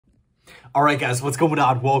All right, guys, what's going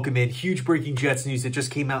on? Welcome in. Huge breaking Jets news that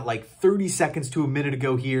just came out like 30 seconds to a minute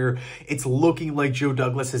ago here. It's looking like Joe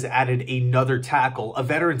Douglas has added another tackle, a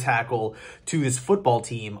veteran tackle, to his football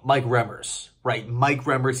team, Mike Remmers. Right, Mike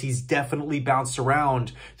Remmers, he's definitely bounced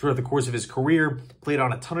around throughout the course of his career, played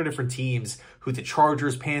on a ton of different teams, who the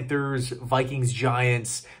Chargers, Panthers, Vikings,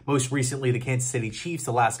 Giants, most recently the Kansas City Chiefs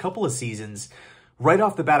the last couple of seasons. Right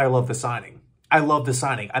off the bat, I love the signing. I love the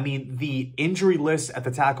signing. I mean, the injury list at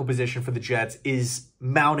the tackle position for the Jets is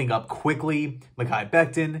mounting up quickly. Mekhi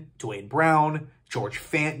Becton, Dwayne Brown, George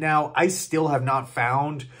Fant now. I still have not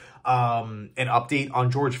found an update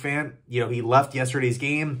on George Fant. You know, he left yesterday's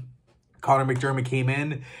game. Connor McDermott came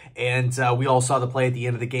in, and we all saw the play at the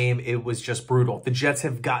end of the game. It was just brutal. The Jets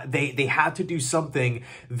have got, they had to do something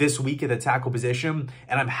this week at the tackle position,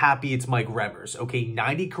 and I'm happy it's Mike Remmers. Okay,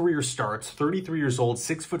 90 career starts, 33 years old,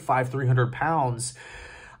 6'5", 300 pounds.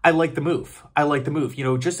 I like the move. I like the move. You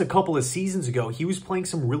know, just a couple of seasons ago, he was playing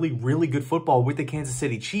some really, really good football with the Kansas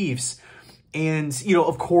City Chiefs. And, you know,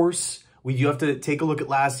 of course, we do have to take a look at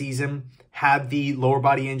last season. Had the lower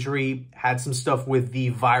body injury, had some stuff with the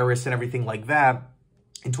virus and everything like that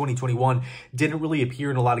in 2021. Didn't really appear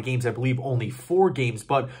in a lot of games, I believe only 4 games.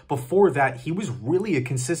 But before that, he was really a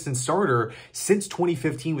consistent starter since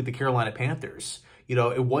 2015 with the Carolina Panthers. You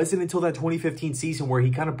know, it wasn't until that 2015 season where he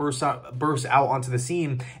kind of burst out onto the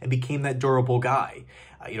scene and became that durable guy.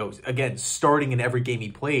 You know, again, starting in every game he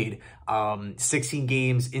played, 16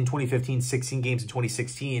 games in 2015, 16 games in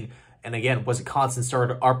 2016. And again, was a constant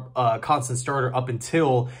starter up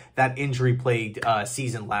until that injury-plagued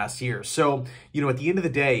season last year. So, you know, at the end of the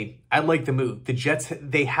day, I like the move. The Jets,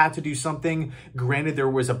 they had to do something. Granted, there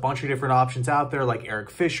was a bunch of different options out there, like Eric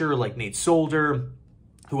Fisher, like Nate Solder,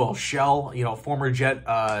 who else? Shell, you know, former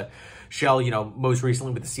Jet, Shell, you know, most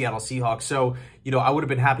recently with the Seattle Seahawks. So, you know, I would have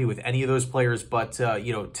been happy with any of those players. But,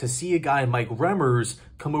 you know, to see a guy, Mike Remmers,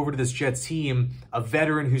 come over to this Jets team, a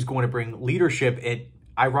veteran who's going to bring leadership, it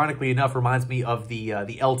ironically enough reminds me of the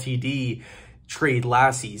LTD trade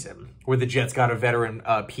last season, where the Jets got a veteran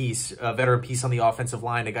piece on the offensive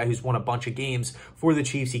line, a guy who's won a bunch of games for the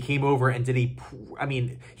Chiefs. He came over and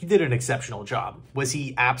he did an exceptional job. Was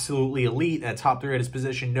he absolutely elite and top 3 at his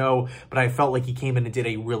position? No, but I felt like he came in and did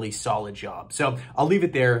a really solid job. So I'll leave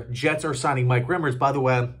it there. Jets are signing Mike Remmers. By the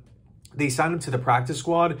way, they signed him to the practice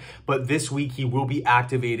squad, but this week he will be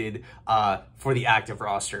activated for the active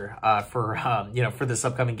roster for this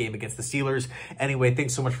upcoming game against the Steelers. Anyway,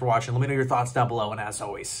 thanks so much for watching. Let me know your thoughts down below, and as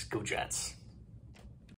always, go Jets.